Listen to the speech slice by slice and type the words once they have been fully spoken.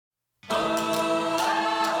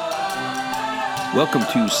Welcome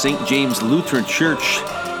to St. James Lutheran Church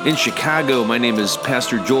in Chicago. My name is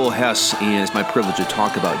Pastor Joel Hess, and it's my privilege to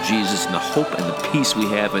talk about Jesus and the hope and the peace we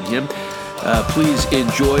have in Him. Please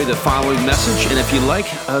enjoy the following message, and if you like,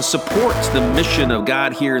 support the mission of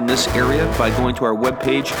God here in this area by going to our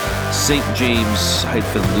webpage,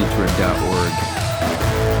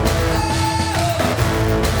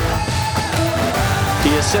 stjames-lutheran.org.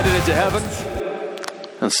 He ascended into heaven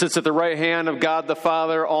and sits at the right hand of God the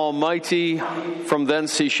Father Almighty. From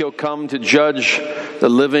thence he shall come to judge the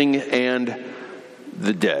living and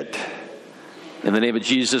the dead. In the name of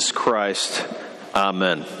Jesus Christ,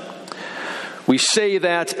 amen. We say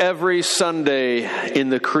that every Sunday in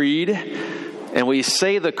the Creed, and we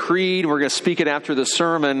say the Creed, we're going to speak it after the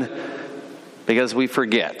sermon because we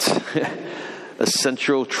forget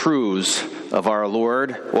essential truths of our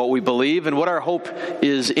Lord, what we believe, and what our hope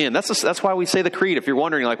is in. That's why we say the Creed. If you're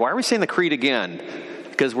wondering, why are we saying the Creed again?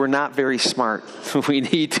 Because we're not very smart. We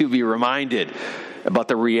need to be reminded about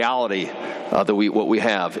the reality that what we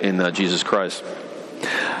have in Jesus Christ.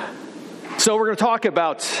 So we're going to talk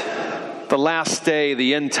about the last day,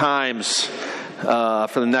 the end times, for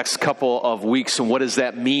the next couple of weeks, and what does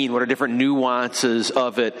that mean? What are different nuances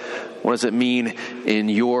of it? What does it mean in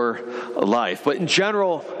your life? But in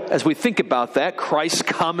general, as we think about that, Christ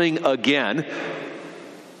coming again,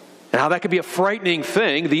 and how that could be a frightening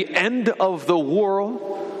thing, the end of the world,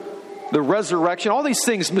 the resurrection, all these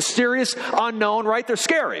things, mysterious, unknown, right? They're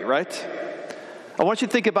scary, right? I want you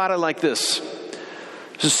to think about it like this.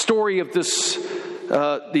 There's a story of these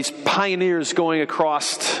pioneers going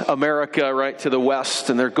across America, right, to the west,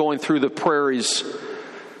 and they're going through the prairies.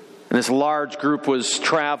 And this large group was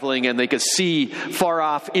traveling, and they could see far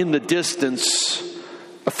off in the distance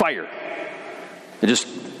a fire. It just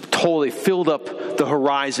totally filled up the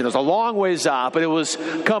horizon. It was a long ways off, but it was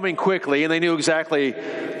coming quickly, and they knew exactly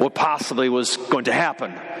what possibly was going to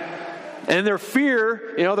happen. And in their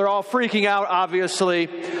fear, they're all freaking out, obviously.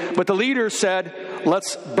 But the leader said,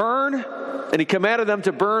 let's burn. And he commanded them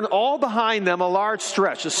to burn all behind them a large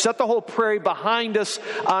stretch, to set the whole prairie behind us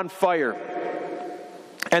on fire.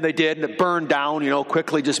 And they did, and it burned down,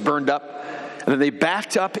 quickly just burned up. And then they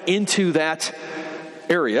backed up into that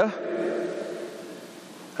area,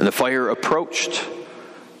 and the fire approached.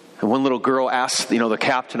 And one little girl asked, the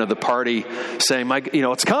captain of the party, saying,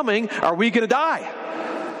 it's coming, are we going to die?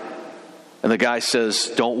 And the guy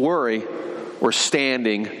says, don't worry, we're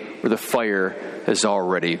standing where the fire has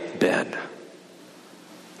already been.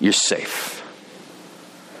 You're safe.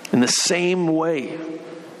 In the same way,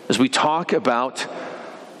 as we talk about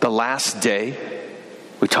the last day,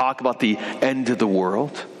 we talk about the end of the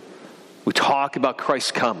world, we talk about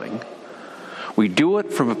Christ coming, we do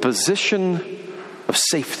it from a position of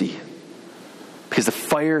safety because the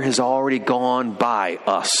fire has already gone by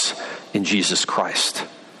us in Jesus Christ.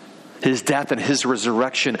 His death and His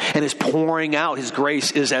resurrection and His pouring out His grace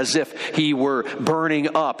is as if He were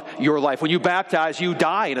burning up your life. When you baptize, you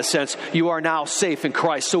die in a sense. You are now safe in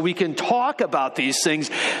Christ. So we can talk about these things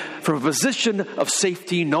from a position of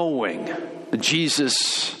safety, knowing that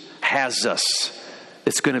Jesus has us.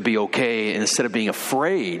 It's going to be okay. And instead of being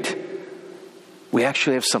afraid, we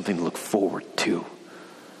actually have something to look forward to.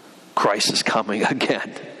 Christ is coming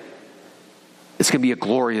again. It's going to be a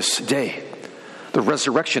glorious day. The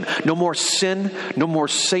resurrection. No more sin, no more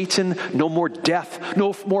Satan, no more death,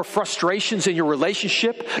 no more frustrations in your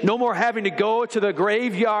relationship, no more having to go to the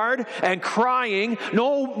graveyard and crying,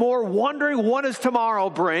 no more wondering what does tomorrow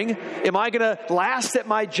bring? Am I going to last at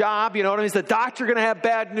my job? Is the doctor going to have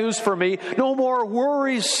bad news for me? No more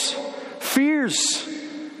worries, fears.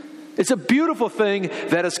 It's a beautiful thing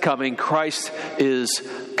that is coming. Christ is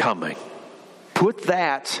coming. Put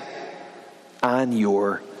that on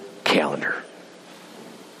your calendar.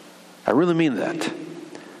 I really mean that.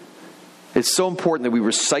 It's so important that we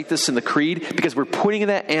recite this in the Creed because we're putting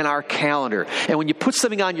that in our calendar. And when you put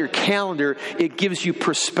something on your calendar, it gives you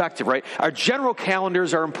perspective, right? Our general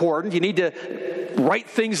calendars are important. You need to write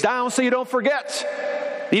things down so you don't forget.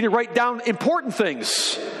 You need to write down important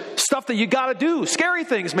things, stuff that you got to do, scary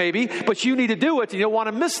things maybe, but you need to do it and you don't want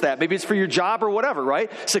to miss that. Maybe it's for your job or whatever, right?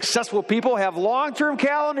 Successful people have long-term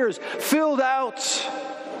calendars filled out.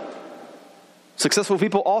 Successful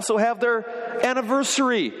people also have their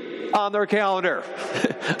anniversary on their calendar,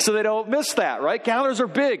 so they don't miss that, right? Calendars are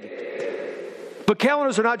big. But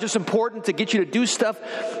calendars are not just important to get you to do stuff,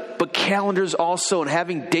 but calendars also, and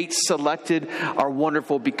having dates selected, are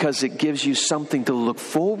wonderful because it gives you something to look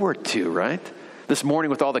forward to, right? This morning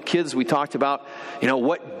with all the kids, we talked about,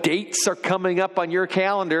 what dates are coming up on your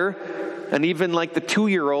calendar. And even like the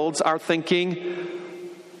 2-year-olds are thinking,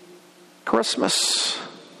 Christmas.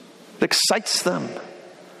 It excites them.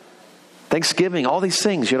 Thanksgiving, all these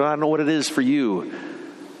things. I don't know what it is for you.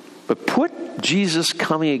 But put Jesus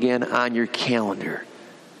coming again on your calendar.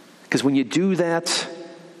 Because when you do that,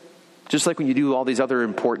 just like when you do all these other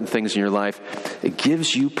important things in your life, it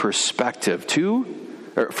gives you perspective.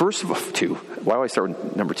 First of all, why do I start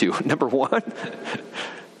with number two? Number one,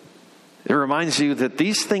 it reminds you that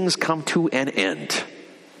these things come to an end.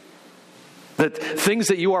 That things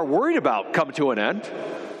that you are worried about come to an end.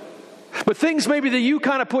 But things maybe that you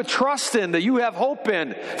kind of put trust in, that you have hope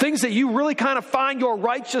in, things that you really kind of find your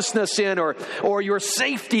righteousness in or your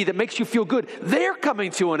safety that makes you feel good, they're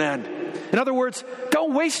coming to an end. In other words,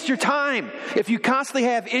 don't waste your time. If you constantly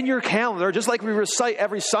have in your calendar, just like we recite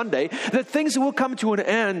every Sunday, that things will come to an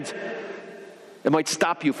end, it might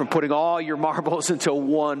stop you from putting all your marbles into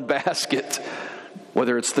one basket,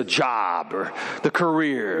 whether it's the job or the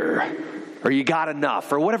career or you got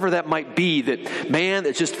enough, or whatever that might be,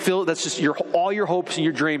 that's just all your hopes and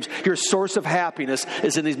your dreams, your source of happiness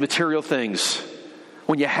is in these material things.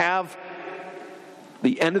 When you have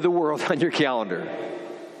the end of the world on your calendar,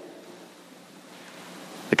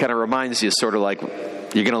 it kind of reminds you sort of like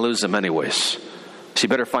you're going to lose them anyways. So you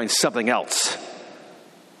better find something else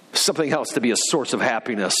to be a source of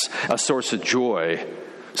happiness, a source of joy,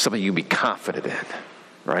 something you can be confident in,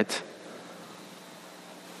 right?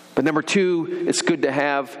 But number two, it's good to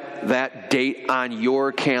have that date on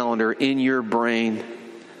your calendar, in your brain,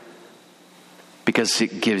 because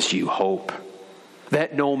it gives you hope.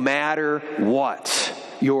 That no matter what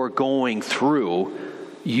you're going through,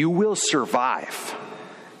 you will survive,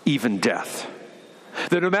 even death.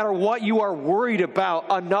 That no matter what you are worried about,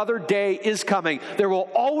 another day is coming. There will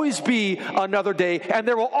always be another day, and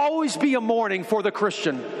there will always be a morning for the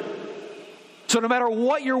Christian. So no matter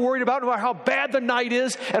what you're worried about, no matter how bad the night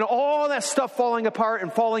is, and all that stuff falling apart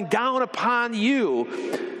and falling down upon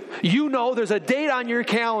you, you know there's a date on your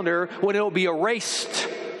calendar when it will be erased.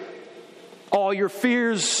 All your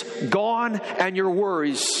fears gone and your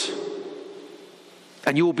worries.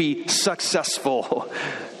 And you will be successful.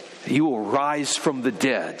 You will rise from the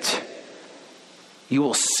dead. You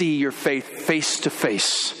will see your faith face to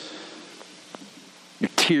face. Your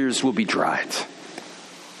tears will be dried.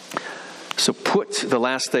 So put the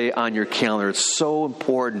last day on your calendar. It's so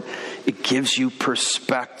important. It gives you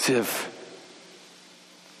perspective.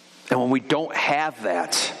 And when we don't have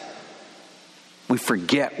that, we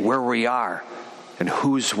forget where we are and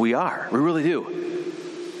whose we are. We really do.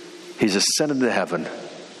 He's ascended to heaven,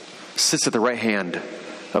 sits at the right hand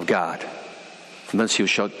of God. From thence he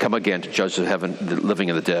shall come again to judge the living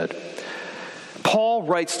and the dead. Paul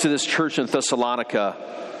writes to this church in Thessalonica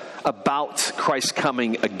about Christ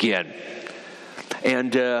coming again.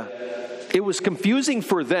 And it was confusing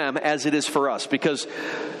for them as it is for us, because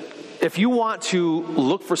if you want to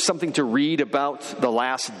look for something to read about the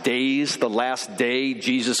last days, the last day,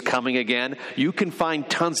 Jesus coming again, you can find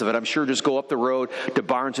tons of it. I'm sure just go up the road to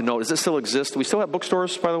Barnes & Noble. Does it still exist? Do we still have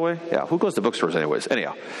bookstores, by the way? Yeah, who goes to bookstores anyways?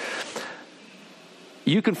 Anyhow,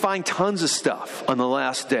 you can find tons of stuff on the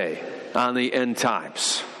last day, on the end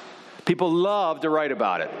times. People love to write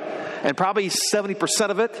about it. And probably 70%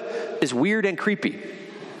 of it is weird and creepy,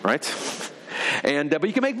 right? But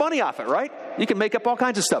you can make money off it, right? You can make up all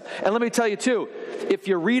kinds of stuff. And let me tell you too, if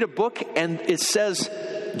you read a book and it says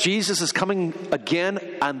Jesus is coming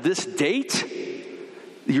again on this date,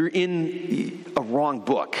 you're in a wrong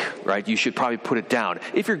book, right? You should probably put it down.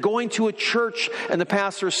 If you're going to a church and the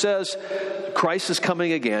pastor says Christ is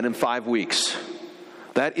coming again in 5 weeks,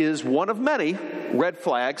 that is one of many red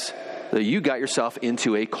flags that you got yourself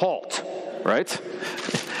into a cult, right?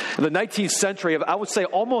 In the 19th century, I would say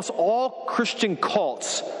almost all Christian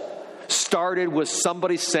cults started with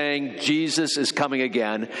somebody saying Jesus is coming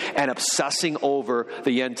again and obsessing over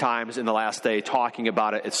the end times in the last day, talking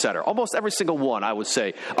about it, etc. Almost every single one, I would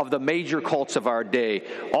say, of the major cults of our day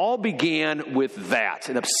all began with that,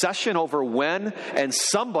 an obsession over when and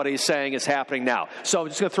somebody saying it's happening now. So I'm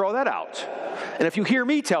just going to throw that out. And if you hear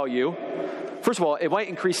me tell you, first of all, it might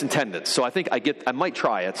increase attendance, so I think I might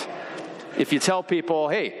try it. If you tell people,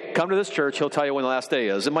 hey, come to this church, he'll tell you when the last day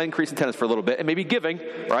is. It might increase attendance for a little bit. And maybe giving,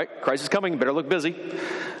 right? Christ is coming, better look busy.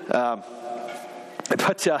 But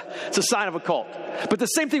it's a sign of a cult. But the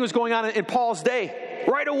same thing was going on in Paul's day.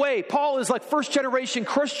 Right away, Paul is like first generation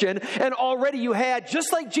Christian, and already you had,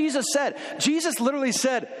 just like Jesus said, Jesus literally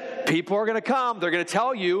said, people are going to come, they're going to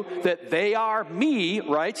tell you that they are me,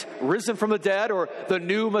 right? Risen from the dead, or the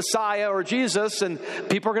new Messiah, or Jesus, and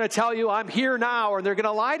people are going to tell you I'm here now, and they're going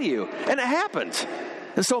to lie to you. And it happened.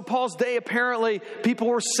 And so in Paul's day, apparently, people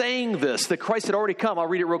were saying this, that Christ had already come. I'll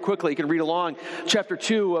read it real quickly. You can read along. Chapter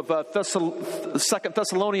 2 of 2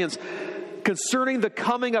 Thessalonians. Concerning the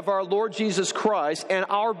coming of our Lord Jesus Christ and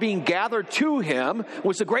our being gathered to him,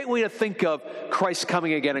 was a great way to think of Christ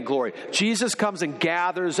coming again in glory. Jesus comes and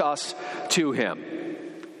gathers us to him.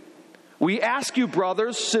 We ask you,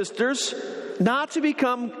 brothers, sisters, not to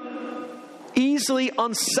become easily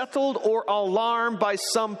unsettled or alarmed by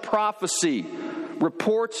some prophecy,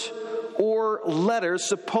 report, or letters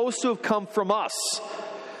supposed to have come from us,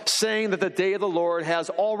 saying that the day of the Lord has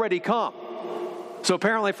already come. So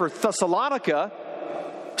apparently for Thessalonica,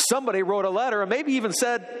 somebody wrote a letter and maybe even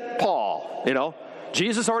said, Paul,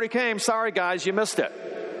 Jesus already came. Sorry, guys, you missed it.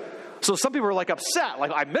 So some people were like upset,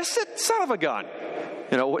 like, I missed it? Son of a gun.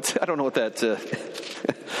 I don't know what that,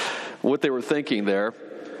 what they were thinking there.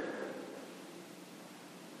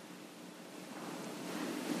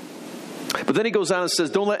 But then he goes on and says,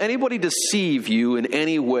 don't let anybody deceive you in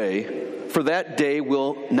any way, for that day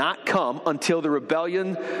will not come until the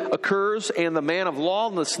rebellion occurs and the man of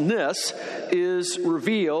lawlessness is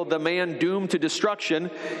revealed, the man doomed to destruction.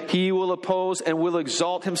 He will oppose and will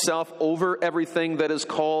exalt himself over everything that is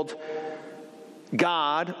called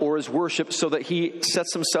God or is worship, so that he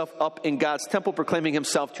sets himself up in God's temple, proclaiming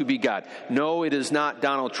himself to be God. No, it is not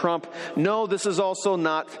Donald Trump. No, this is also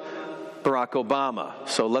not Barack Obama.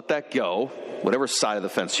 So let that go, whatever side of the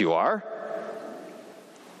fence you are.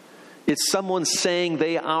 It's someone saying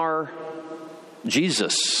they are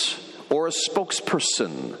Jesus or a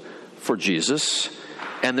spokesperson for Jesus,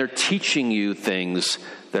 and they're teaching you things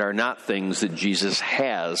that are not things that Jesus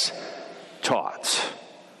has taught.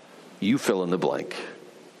 You fill in the blank.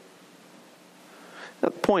 The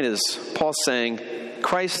point is, Paul's saying,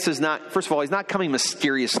 Christ is not, first of all, he's not coming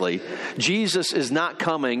mysteriously. Jesus is not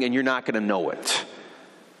coming and you're not going to know it.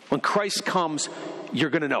 When Christ comes, you're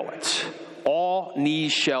going to know it. All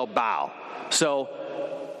knees shall bow. So,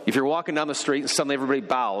 if you're walking down the street and suddenly everybody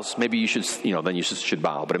bows, maybe you should, then you should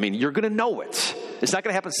bow. But you're going to know it. It's not going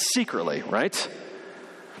to happen secretly, right?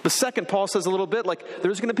 The second, Paul says a little bit, like,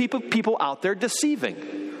 there's going to be people out there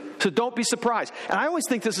deceiving. So don't be surprised. And I always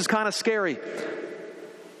think this is kind of scary.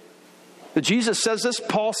 That Jesus says this,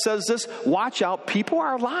 Paul says this, watch out, people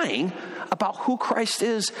are lying about who Christ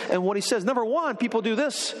is and what he says. Number one, people do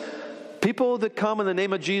this. People that come in the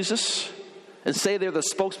name of Jesus and say they're the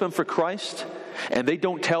spokesman for Christ, and they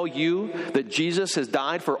don't tell you that Jesus has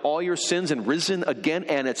died for all your sins and risen again,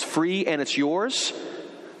 and it's free and it's yours,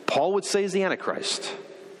 Paul would say is the Antichrist.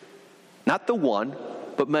 Not the one,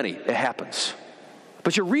 but many. It happens.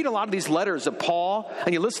 But you read a lot of these letters of Paul,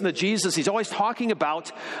 and you listen to Jesus. He's always talking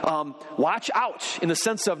about watch out, in the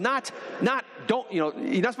sense of you're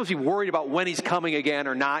not supposed to be worried about when he's coming again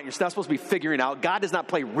or not. You're not supposed to be figuring out. God does not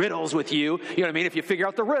play riddles with you. You know what I mean? If you figure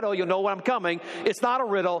out the riddle, you'll know when I'm coming. It's not a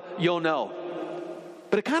riddle, you'll know.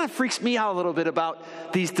 But it kind of freaks me out a little bit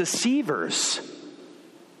about these deceivers.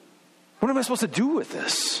 What am I supposed to do with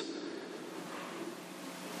this?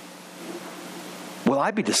 Will I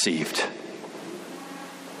be deceived?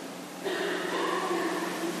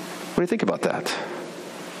 What do you think about that?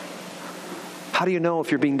 How do you know if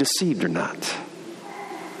you're being deceived or not?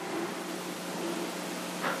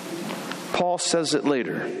 Paul says it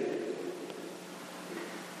later.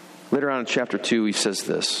 Later on in chapter 2, he says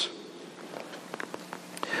this.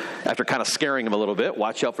 After kind of scaring him a little bit,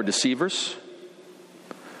 watch out for deceivers.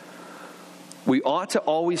 We ought to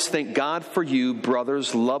always thank God for you,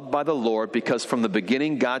 brothers, loved by the Lord, because from the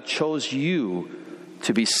beginning God chose you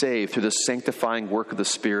to be saved through the sanctifying work of the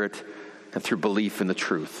Spirit and through belief in the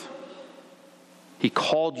truth. He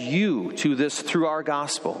called you to this through our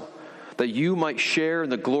gospel, that you might share in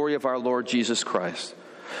the glory of our Lord Jesus Christ.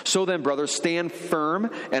 So then, brothers, stand firm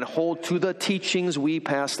and hold to the teachings we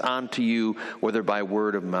passed on to you, whether by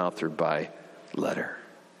word of mouth or by letter.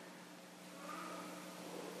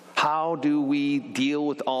 How do we deal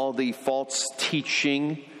with all the false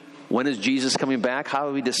teaching? When is Jesus coming back? How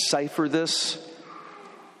do we decipher this?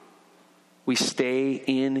 We stay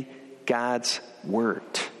in God's Word.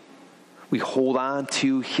 We hold on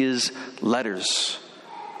to His letters.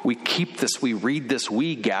 We keep this, we read this,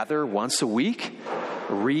 we gather once a week,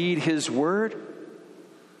 read His Word.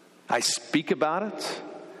 I speak about it.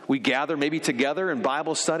 We gather maybe together in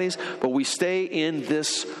Bible studies, but we stay in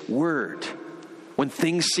this Word. When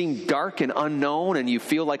things seem dark and unknown and you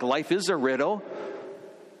feel like life is a riddle,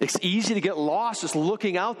 it's easy to get lost just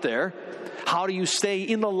looking out there. How do you stay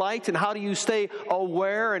in the light, and how do you stay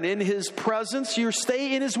aware and in His presence? You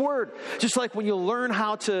stay in His Word. Just like when you learn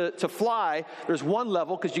how to fly, there's one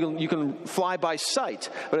level because you can fly by sight.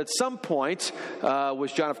 But at some point,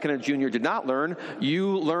 which John F. Kennedy Jr. did not learn,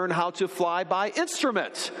 you learn how to fly by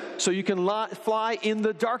instrument. So you can fly in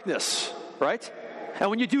the darkness, right? And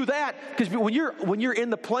when you do that, because when you're in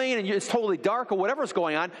the plane and it's totally dark or whatever's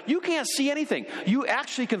going on, you can't see anything. You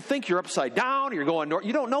actually can think you're upside down, or you're going north.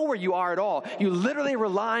 You don't know where you are at all. You're literally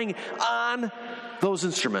relying on those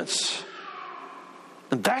instruments.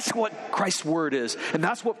 And that's what Christ's Word is. And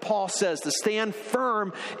that's what Paul says, to stand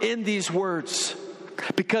firm in these words.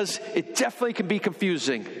 Because it definitely can be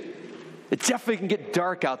confusing. It definitely can get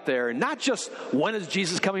dark out there. And not just, when is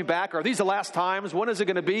Jesus coming back? Are these the last times? When is it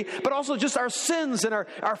going to be? But also just our sins and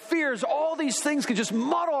our fears. All these things can just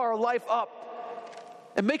muddle our life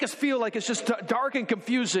up and make us feel like it's just dark and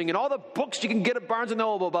confusing. And all the books you can get at Barnes &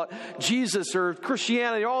 Noble about Jesus or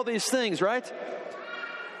Christianity, all these things, right?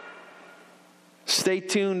 Stay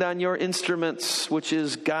tuned on your instruments, which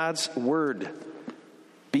is God's Word.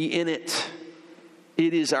 Be in it.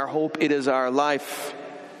 It is our hope. It is our life.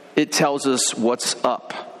 It tells us what's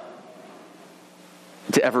up,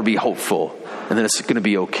 to ever be hopeful, and that it's going to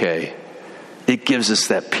be okay. It gives us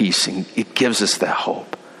that peace, and it gives us that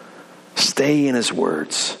hope. Stay in His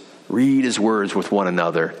words. Read His words with one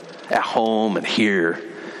another, at home and here.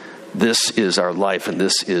 This is our life, and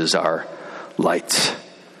this is our light.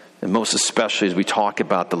 And most especially as we talk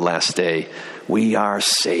about the last day, we are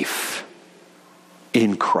safe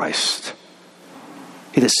in Christ.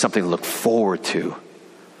 It is something to look forward to.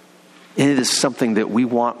 It is something that we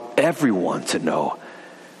want everyone to know,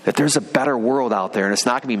 that there's a better world out there, and it's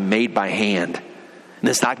not going to be made by hand. And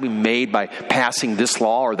it's not going to be made by passing this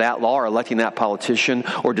law or that law or electing that politician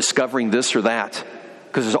or discovering this or that,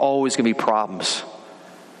 because there's always going to be problems.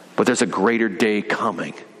 But there's a greater day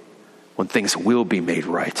coming when things will be made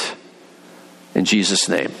right. In Jesus'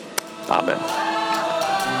 name, amen.